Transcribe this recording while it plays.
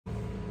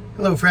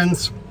Hello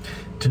friends,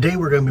 today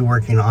we're going to be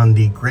working on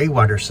the gray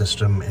water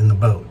system in the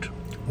boat.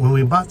 When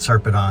we bought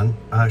Sarpedon,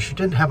 she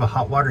didn't have a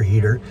hot water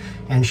heater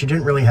and she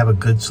didn't really have a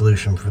good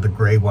solution for the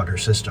gray water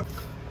system.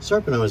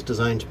 Sarpedon is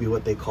designed to be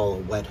what they call a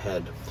wet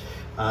head.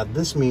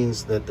 This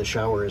means that the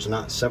shower is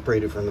not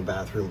separated from the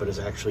bathroom but is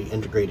actually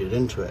integrated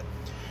into it.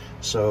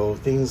 So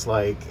things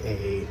like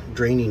a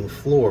draining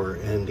floor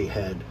in the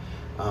head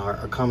are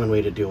a common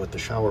way to deal with the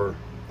shower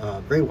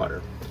gray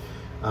water.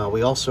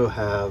 We also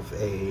have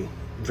a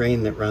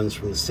drain that runs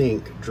from the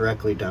sink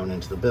directly down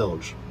into the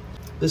bilge.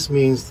 This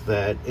means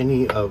that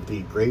any of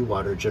the gray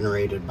water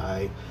generated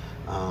by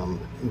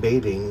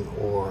bathing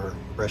or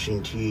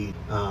brushing teeth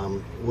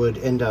would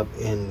end up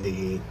in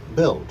the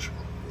bilge.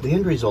 The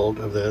end result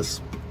of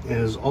this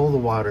is all the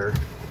water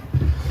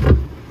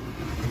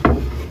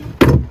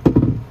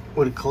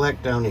would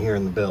collect down here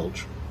in the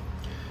bilge.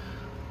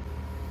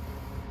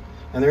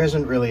 And there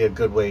isn't really a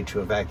good way to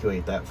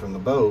evacuate that from the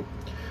boat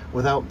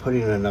without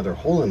putting another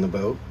hole in the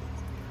boat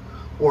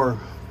or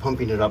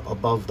pumping it up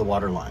above the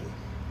water line.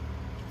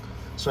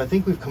 So I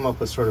think we've come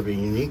up with sort of a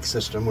unique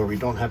system where we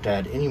don't have to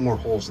add any more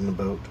holes in the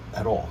boat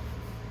at all.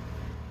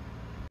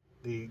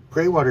 The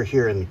gray water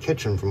here in the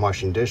kitchen from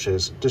washing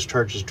dishes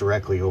discharges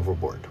directly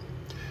overboard.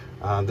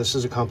 This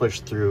is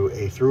accomplished through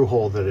a through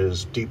hole that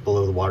is deep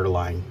below the water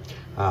line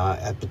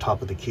at the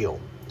top of the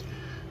keel.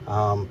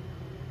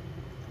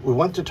 We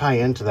want to tie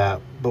into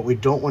that, but we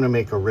don't want to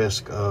make a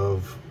risk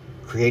of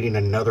creating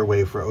another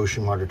way for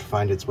ocean water to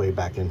find its way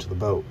back into the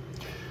boat.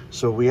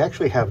 So we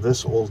actually have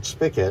this old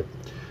spigot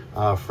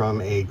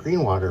from a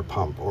green water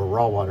pump or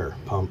raw water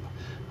pump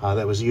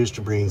that was used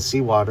to bring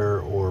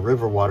seawater or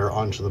river water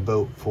onto the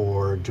boat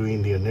for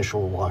doing the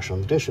initial wash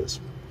on the dishes.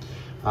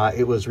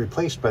 It was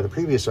replaced by the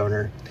previous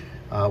owner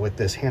with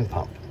this hand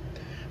pump.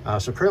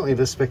 So currently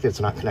this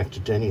spigot's not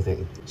connected to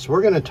anything. So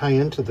we're going to tie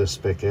into this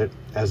spigot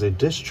as a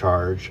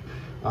discharge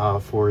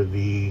for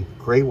the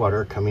gray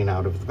water coming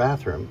out of the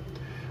bathroom.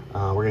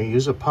 We're going to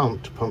use a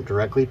pump to pump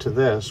directly to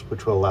this,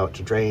 which will allow it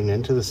to drain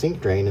into the sink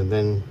drain and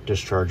then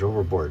discharge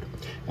overboard.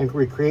 And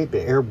recreate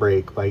the air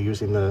brake by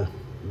using the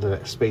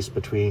space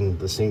between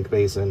the sink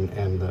basin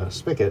and the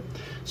spigot,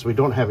 so we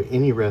don't have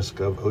any risk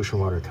of ocean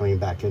water coming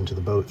back into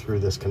the boat through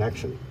this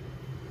connection.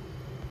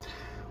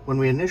 When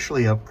we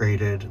initially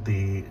upgraded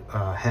the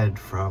head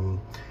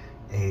from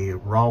a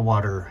raw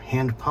water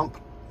hand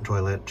pump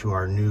toilet to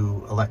our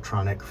new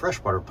electronic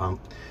freshwater pump,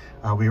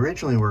 we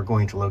originally were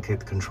going to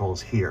locate the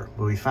controls here,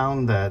 but we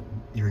found that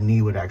your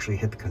knee would actually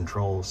hit the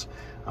controls,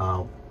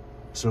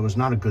 so it was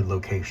not a good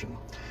location.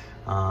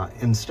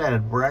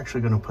 Instead, we're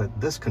actually going to put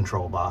this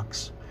control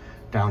box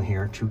down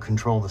here to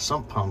control the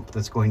sump pump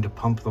that's going to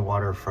pump the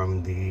water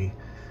from the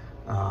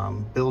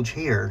bilge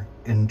here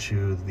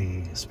into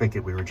the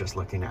spigot we were just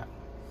looking at.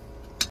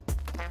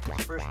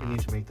 First, we need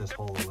to make this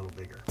hole a little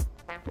bigger.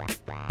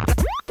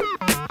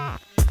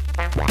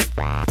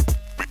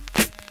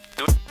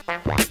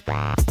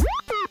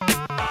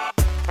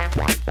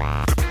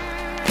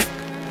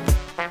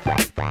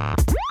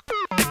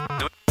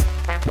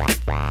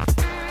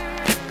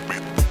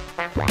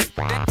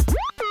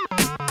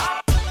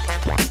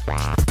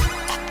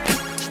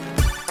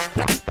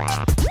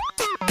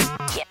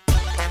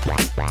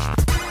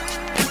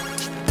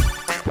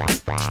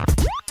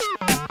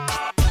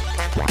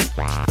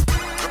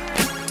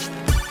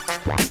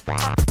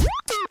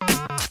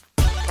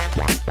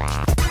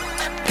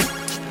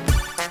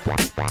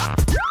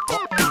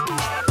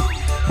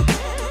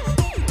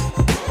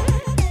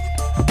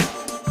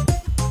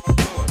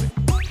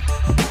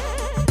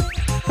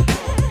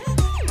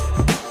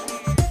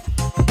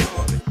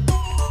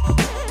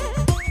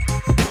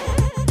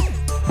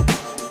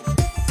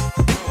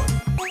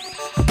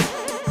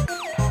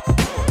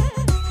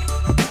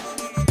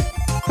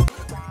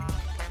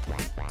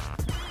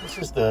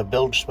 This is the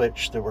bilge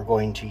switch that we're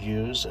going to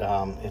use.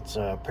 It's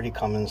a pretty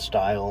common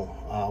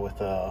style with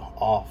a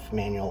off,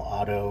 manual,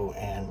 auto,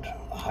 and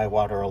a high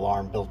water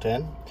alarm built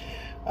in.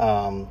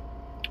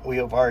 We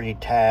have already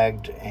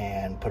tagged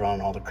and put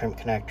on all the crimp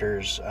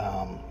connectors.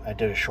 I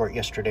did a short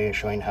yesterday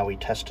showing how we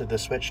tested the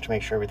switch to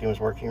make sure everything was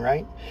working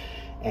right,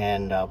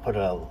 and I'll put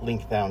a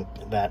link down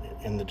that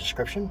in the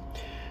description.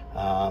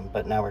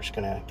 But now we're just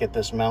going to get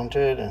this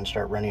mounted and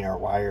start running our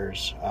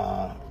wires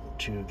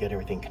to get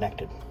everything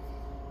connected.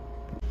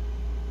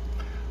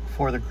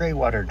 For the gray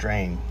water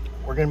drain,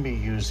 we're going to be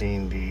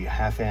using the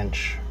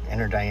 1/2-inch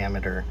inner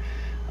diameter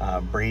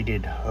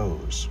braided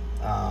hose.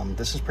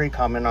 This is pretty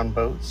common on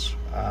boats,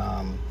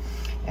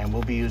 and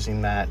we'll be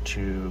using that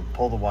to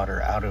pull the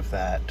water out of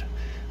that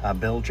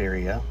bilge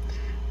area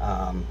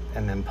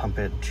and then pump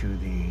it to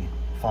the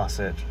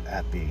faucet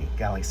at the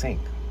galley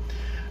sink.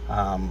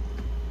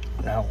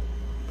 Now,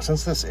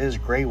 since this is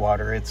gray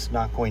water, it's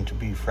not going to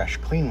be fresh,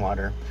 clean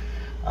water.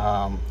 We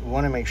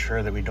want to make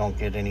sure that we don't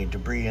get any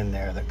debris in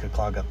there that could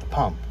clog up the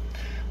pump.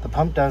 The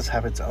pump does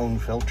have its own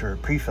filter,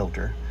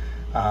 pre-filter,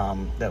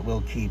 that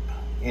will keep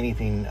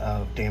anything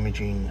of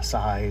damaging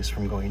size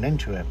from going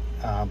into it.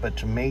 But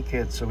to make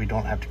it so we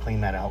don't have to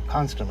clean that out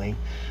constantly,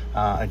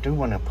 I do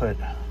want to put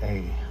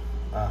a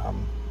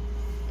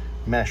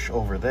mesh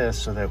over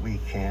this so that we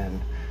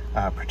can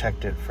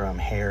protect it from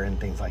hair and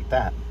things like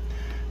that.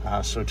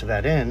 So to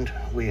that end,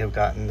 we have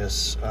gotten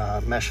this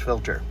mesh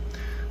filter.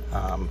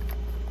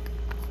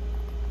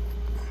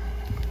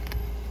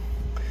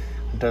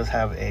 It does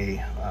have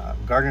a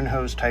garden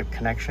hose type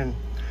connection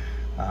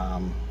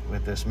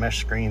with this mesh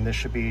screen. This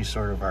should be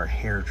sort of our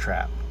hair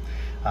trap.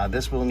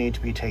 This will need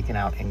to be taken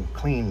out and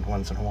cleaned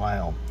once in a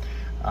while.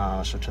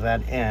 So to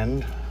that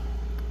end,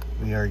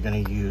 we are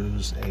going to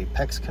use a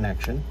PEX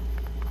connection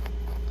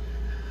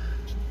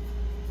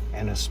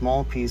and a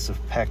small piece of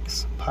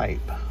PEX pipe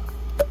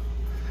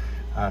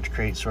to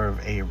create sort of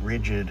a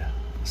rigid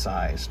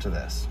size to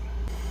this.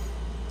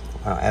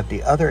 At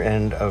the other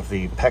end of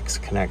the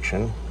PEX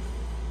connection,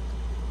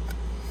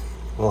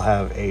 we'll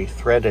have a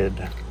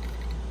threaded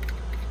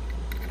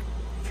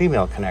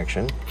female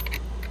connection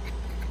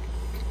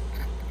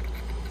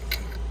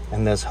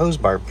and this hose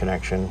barb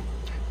connection,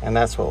 and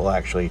that's what will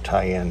actually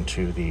tie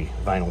into the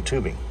vinyl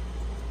tubing.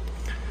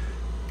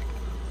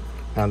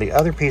 Now the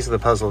other piece of the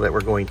puzzle that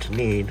we're going to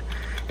need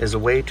is a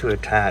way to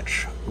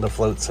attach the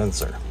float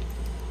sensor.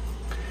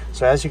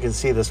 So as you can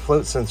see, this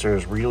float sensor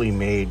is really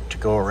made to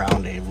go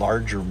around a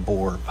larger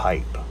bore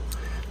pipe.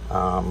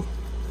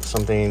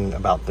 Something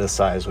about this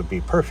size would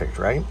be perfect,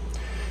 right?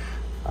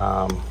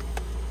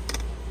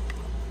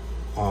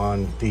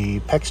 On the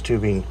PEX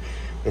tubing,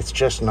 it's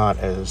just not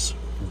as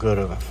good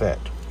of a fit.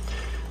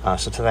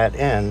 So to that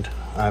end,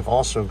 I've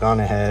also gone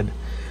ahead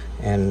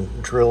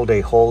and drilled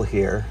a hole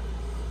here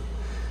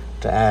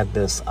to add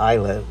this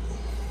eyelet.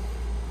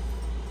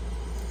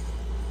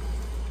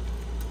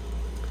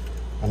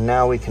 And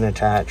now we can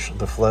attach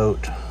the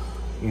float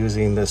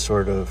using this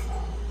sort of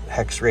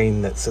hex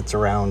ring that sits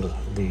around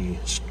the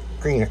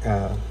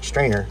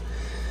strainer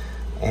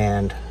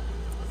and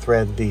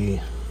thread the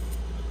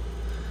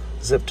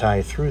zip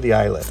tie through the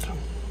eyelet.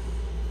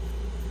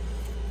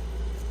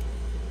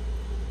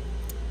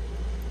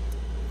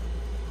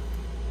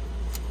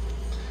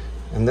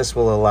 And this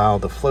will allow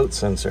the float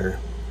sensor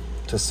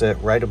to sit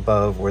right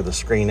above where the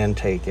screen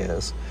intake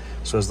is.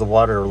 So as the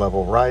water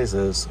level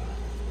rises,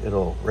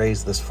 it'll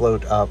raise this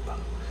float up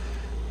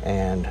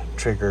and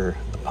trigger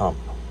the pump.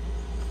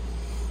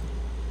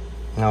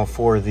 Now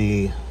for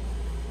the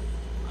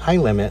high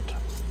limit,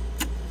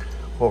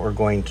 what we're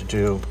going to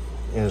do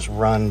is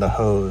run the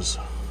hose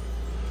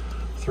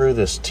through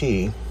this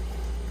T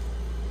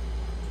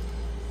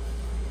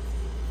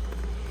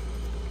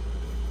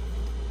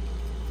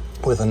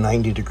with a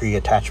 90-degree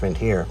attachment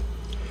here.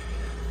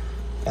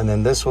 And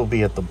then this will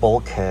be at the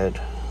bulkhead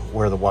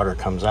where the water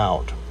comes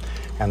out.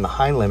 And the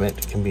high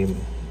limit can be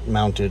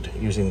mounted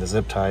using the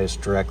zip ties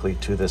directly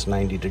to this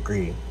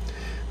 90-degree.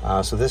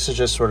 So this is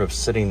just sort of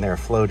sitting there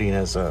floating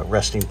as a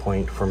resting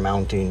point for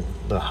mounting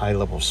the high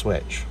level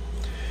switch.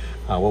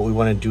 What we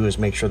want to do is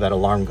make sure that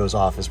alarm goes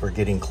off as we're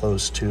getting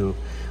close to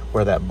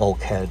where that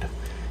bulkhead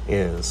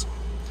is,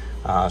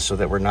 so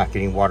that we're not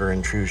getting water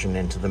intrusion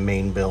into the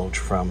main bilge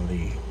from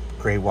the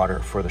gray water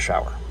for the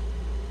shower.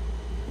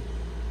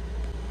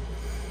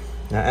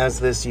 Now, as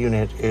this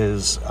unit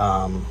is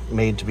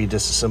made to be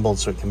disassembled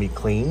so it can be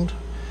cleaned,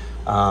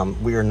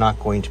 we are not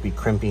going to be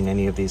crimping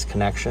any of these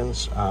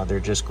connections. They're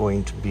just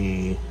going to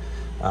be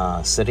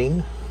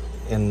sitting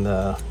in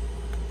the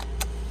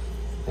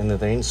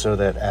thing so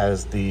that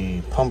as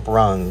the pump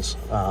runs,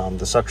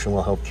 the suction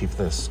will help keep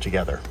this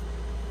together.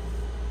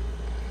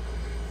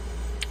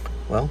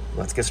 Well,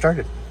 let's get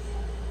started.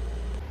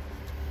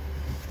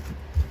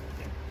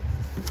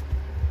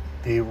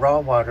 The raw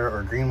water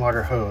or green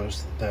water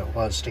hose that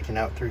was sticking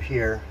out through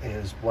here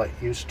is what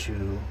used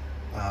to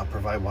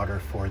provide water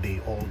for the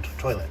old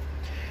toilet.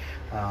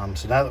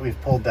 So now that we've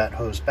pulled that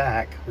hose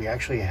back, we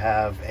actually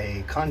have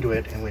a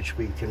conduit in which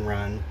we can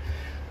run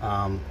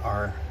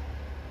our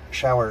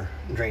shower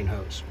drain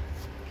hose.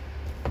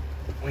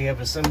 We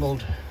have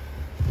assembled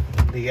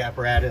the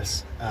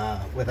apparatus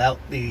without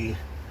the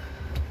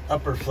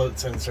upper float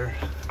sensor.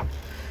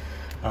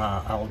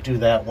 I'll do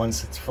that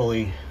once it's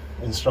fully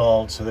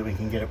installed so that we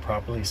can get it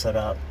properly set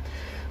up.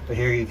 But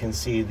here you can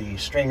see the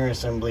strainer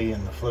assembly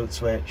and the float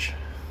switch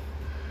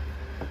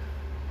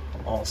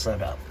all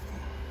set up.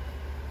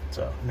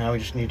 So now we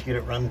just need to get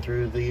it run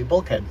through the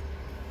bulkhead.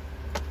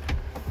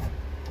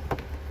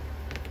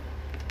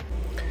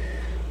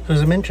 So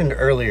as I mentioned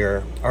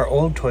earlier, our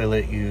old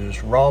toilet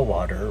used raw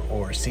water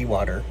or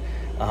seawater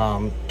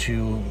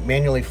to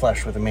manually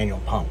flush with a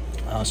manual pump.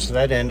 So to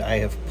that end, I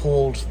have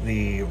pulled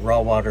the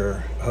raw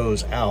water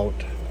hose out,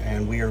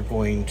 and we are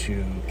going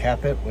to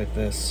cap it with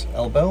this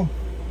elbow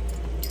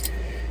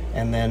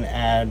and then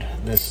add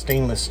this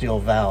stainless steel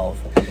valve.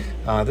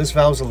 This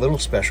valve is a little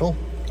special.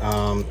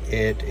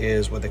 It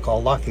is what they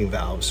call locking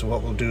valve. So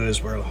what we'll do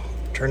is we'll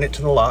turn it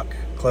to the lock,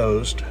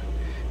 closed,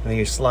 and then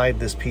you slide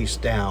this piece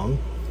down,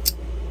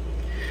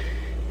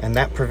 and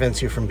that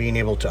prevents you from being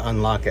able to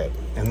unlock it.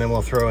 And then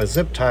we'll throw a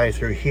zip tie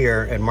through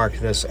here and mark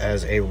this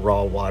as a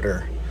raw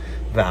water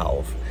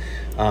valve.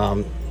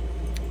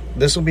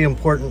 This will be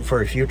important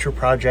for a future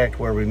project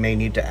where we may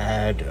need to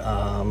add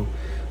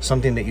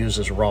something that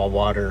uses raw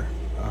water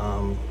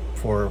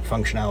for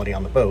functionality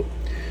on the boat.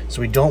 So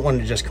we don't want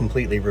to just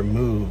completely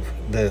remove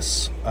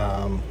this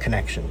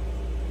connection.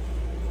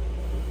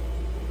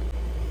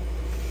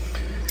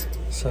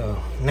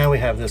 So now we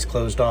have this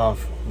closed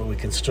off, but we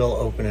can still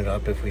open it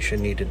up if we should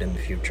need it in the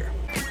future.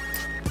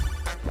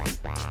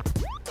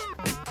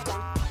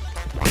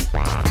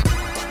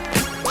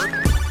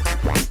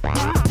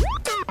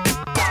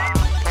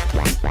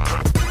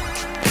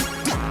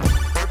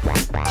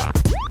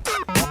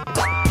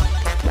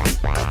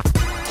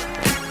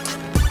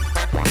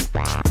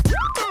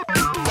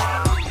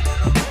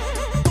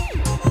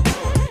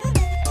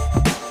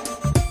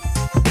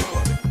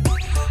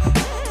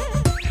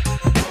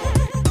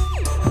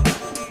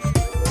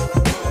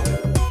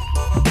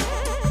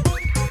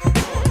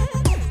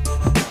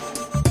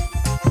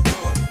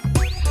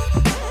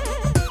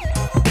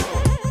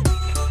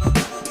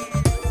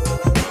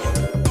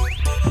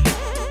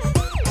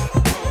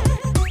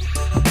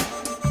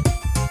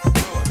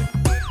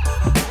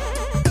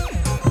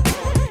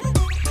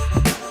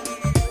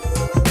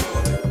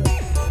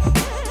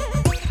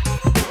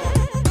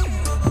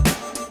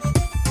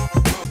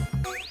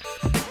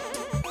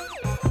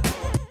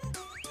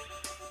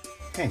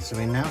 Okay, so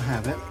we now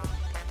have it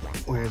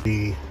where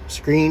the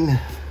screen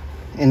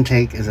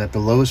intake is at the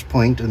lowest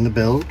point in the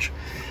bilge,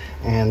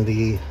 and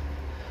the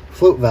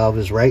float valve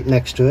is right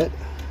next to it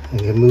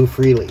and can move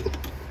freely,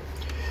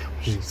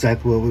 which is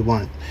exactly what we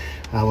want.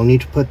 We'll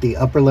need to put the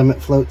upper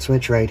limit float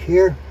switch right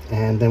here,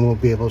 and then we'll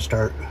be able to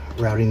start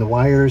routing the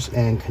wires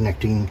and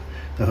connecting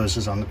the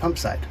hoses on the pump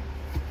side.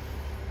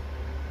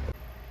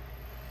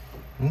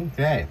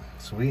 Okay,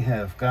 so we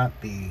have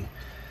got the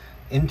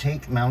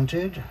intake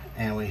mounted,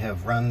 and we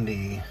have run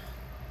the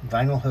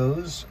vinyl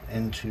hose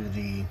into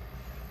the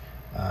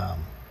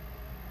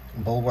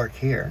bulwark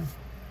here,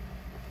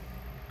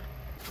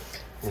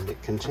 and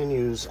it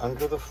continues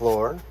under the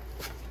floor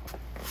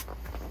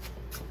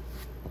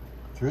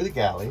through the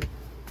galley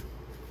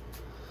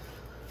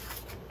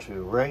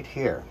to right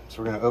here. So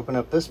we're going to open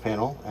up this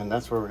panel, and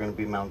that's where we're going to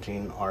be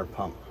mounting our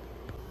pump.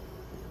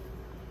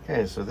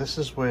 Okay, so this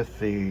is with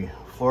the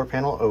floor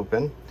panel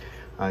open. You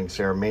can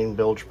see our main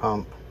bilge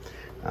pump.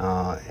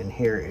 And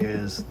here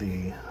is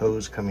the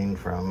hose coming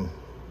from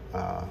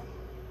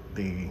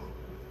the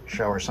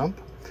shower sump.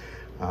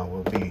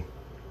 We'll be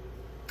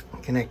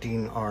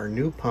connecting our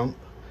new pump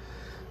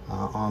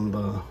on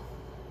the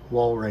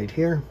wall right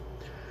here,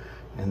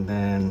 and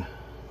then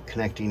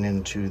connecting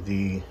into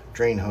the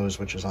drain hose,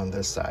 which is on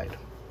this side.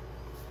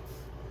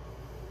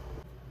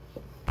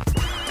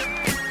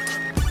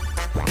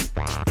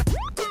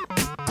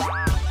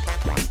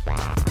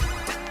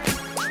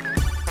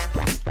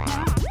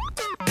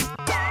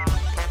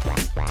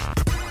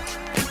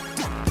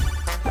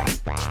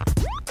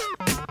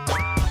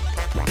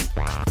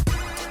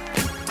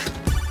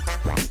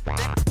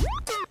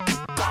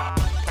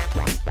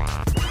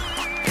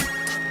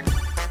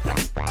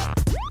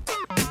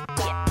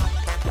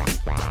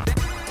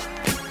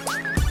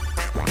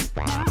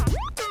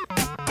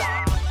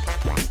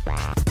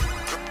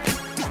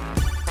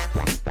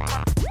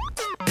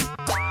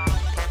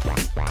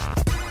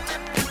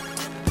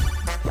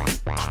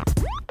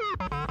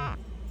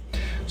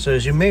 So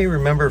as you may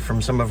remember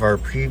from some of our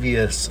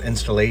previous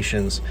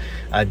installations,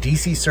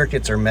 DC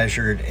circuits are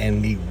measured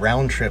in the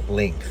round trip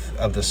length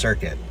of the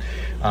circuit.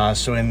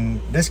 So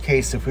in this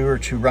case, if we were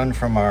to run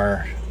from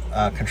our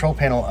control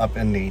panel up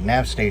in the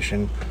nav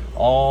station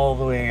all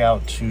the way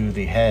out to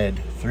the head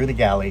through the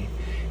galley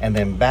and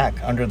then back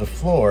under the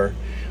floor,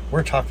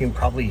 we're talking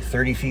probably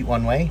 30 feet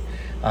one way.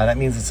 That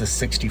means it's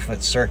a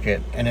 60-foot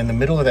circuit, and in the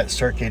middle of that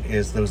circuit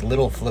is those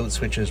little float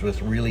switches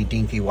with really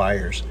dinky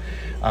wires.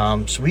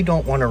 So we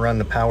don't want to run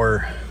the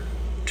power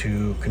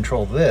to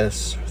control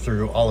this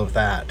through all of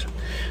that.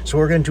 So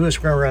what we're going to do is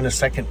we're going to run a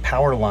second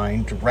power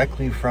line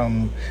directly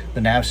from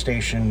the nav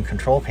station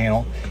control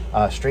panel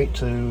straight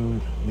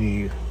to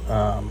the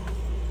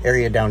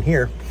area down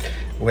here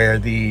where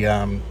the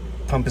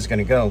pump is going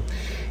to go,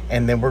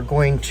 and then we're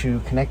going to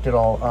connect it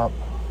all up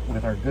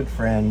with our good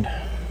friend,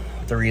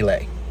 the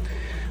relay.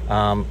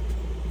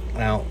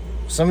 Now,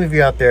 some of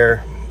you out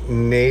there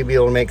may be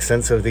able to make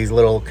sense of these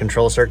little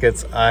control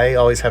circuits. I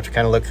always have to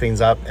kind of look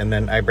things up, and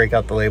then I break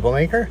out the label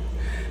maker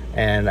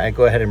and I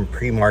go ahead and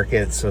pre-mark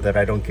it so that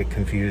I don't get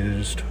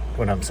confused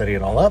when I'm setting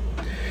it all up.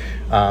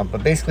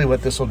 But basically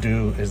what this will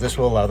do is this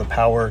will allow the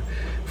power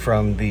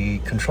from the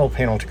control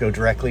panel to go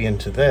directly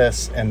into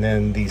this, and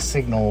then the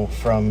signal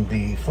from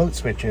the float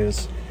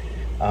switches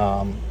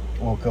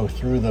will go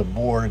through the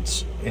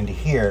boards into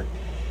here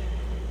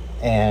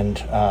and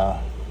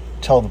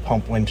tell the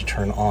pump when to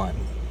turn on.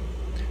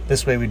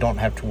 This way we don't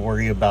have to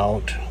worry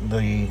about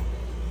the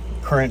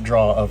current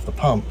draw of the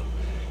pump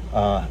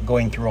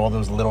going through all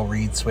those little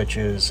reed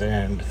switches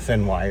and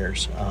thin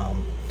wires.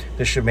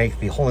 This should make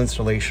the whole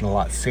installation a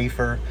lot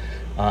safer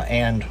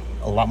and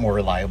a lot more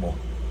reliable.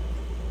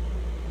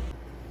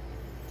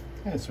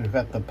 Okay, so we've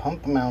got the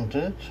pump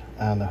mounted,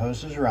 the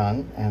hose is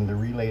run, and the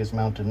relay is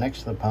mounted next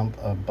to the pump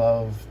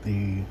above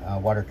the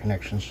water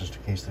connections, just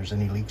in case there's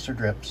any leaks or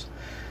drips.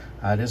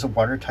 It is a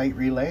watertight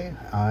relay,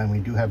 and we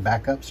do have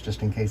backups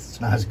just in case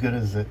it's not as good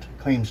as it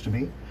claims to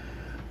be.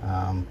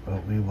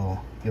 But we will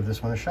give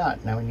this one a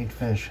shot. Now we need to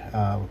finish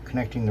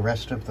connecting the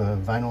rest of the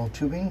vinyl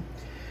tubing,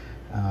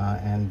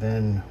 and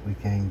then we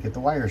can get the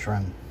wires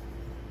run.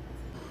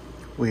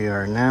 We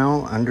are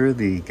now under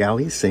the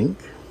galley sink,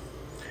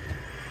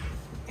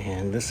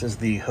 and this is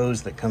the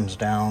hose that comes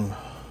down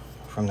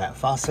from that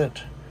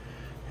faucet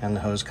and the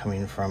hose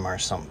coming from our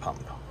sump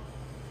pump.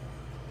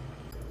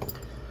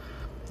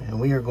 And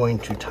we are going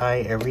to tie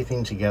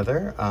everything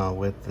together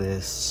with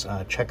this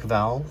check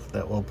valve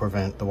that will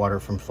prevent the water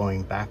from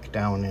flowing back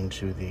down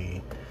into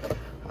the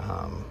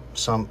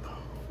sump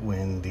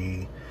when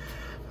the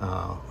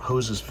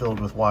hose is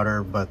filled with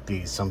water but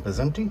the sump is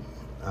empty.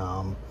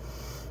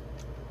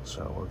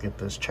 So we'll get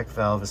this check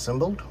valve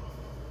assembled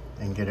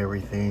and get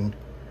everything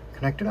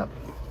connected up.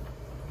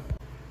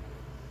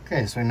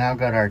 Okay, so we now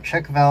got our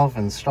check valve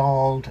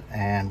installed,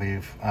 and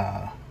we've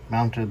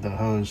mounted the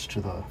hose to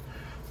the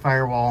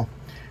firewall.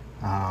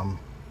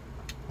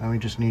 Now we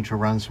just need to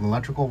run some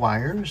electrical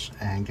wires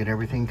and get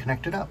everything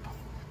connected up.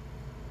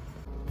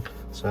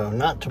 So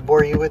not to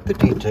bore you with the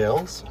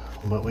details,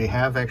 but we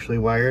have actually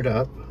wired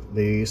up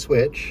the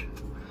switch.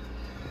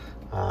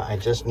 I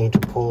just need to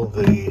pull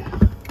the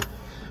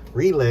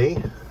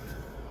relay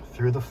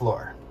through the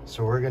floor.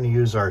 So we're going to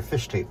use our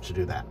fish tape to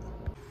do that.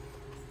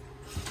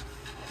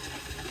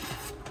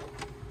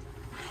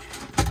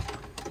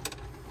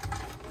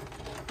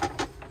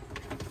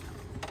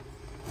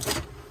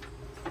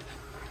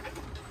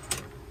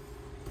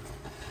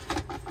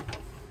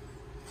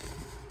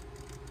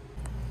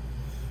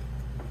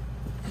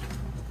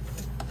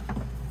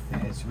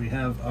 So we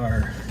have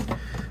our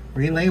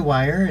relay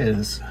wire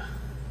is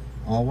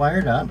all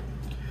wired up.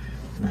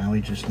 Now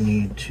we just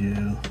need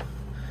to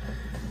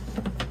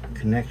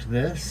connect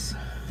this.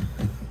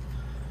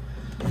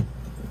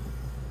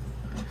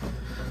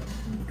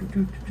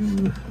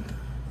 Now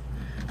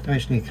I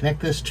just need to connect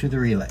this to the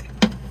relay.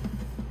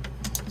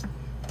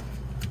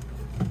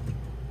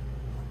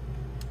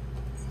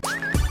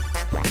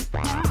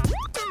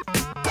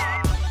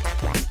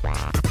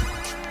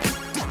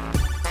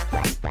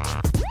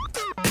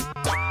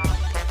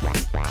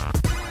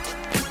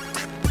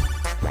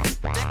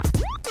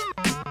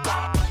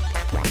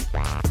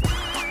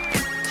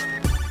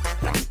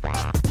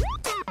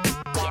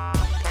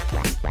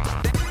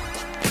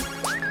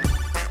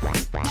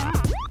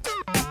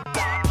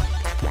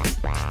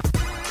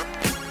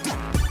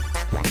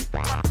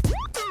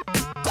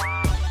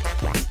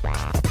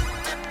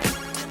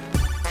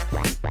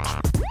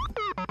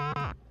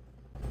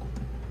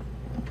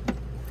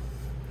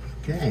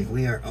 Okay,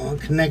 we are all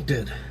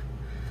connected.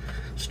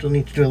 Still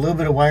need to do a little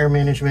bit of wire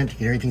management to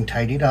get everything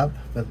tidied up,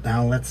 but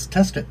now let's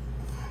test it.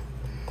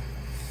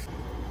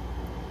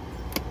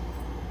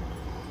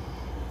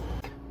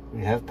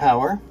 We have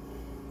power.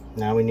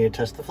 Now we need to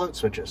test the float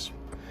switches.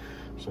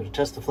 So to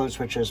test the float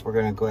switches, we're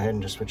going to go ahead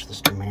and just switch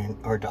this to main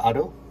or to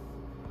auto.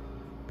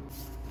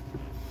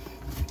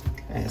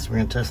 Okay, so we're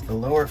going to test the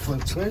lower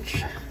float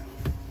switch.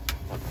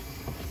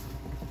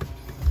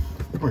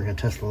 We're going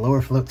to test the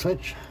lower float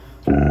switch.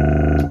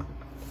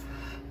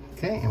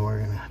 Okay, and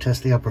we're going to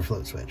test the upper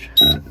float switch.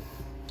 So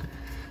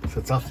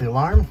it's off the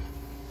alarm.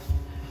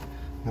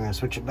 We're going to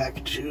switch it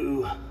back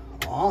to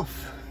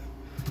off.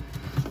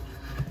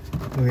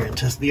 We're going to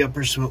test the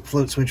upper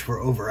float switch for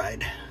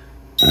override.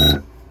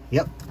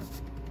 Yep,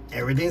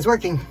 everything's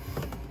working.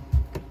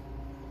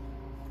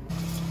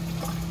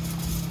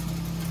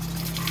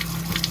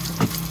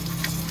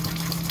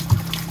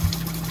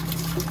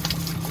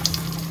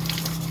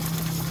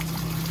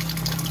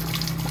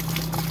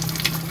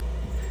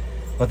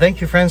 Well,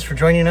 thank you friends for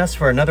joining us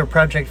for another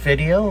project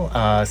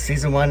video.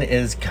 Season 1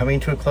 is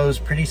coming to a close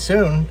pretty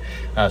soon.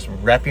 So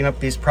wrapping up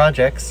these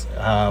projects.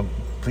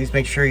 Please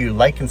make sure you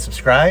like and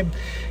subscribe.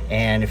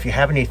 And if you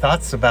have any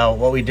thoughts about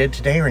what we did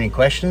today or any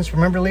questions,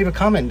 remember to leave a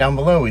comment down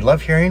below. We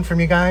love hearing from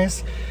you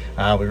guys.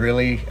 We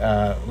really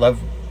love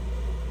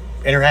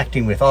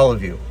interacting with all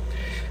of you.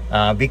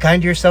 Be kind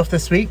to yourself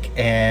this week,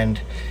 and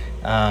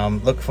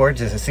look forward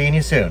to seeing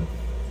you soon.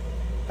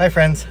 Bye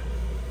friends.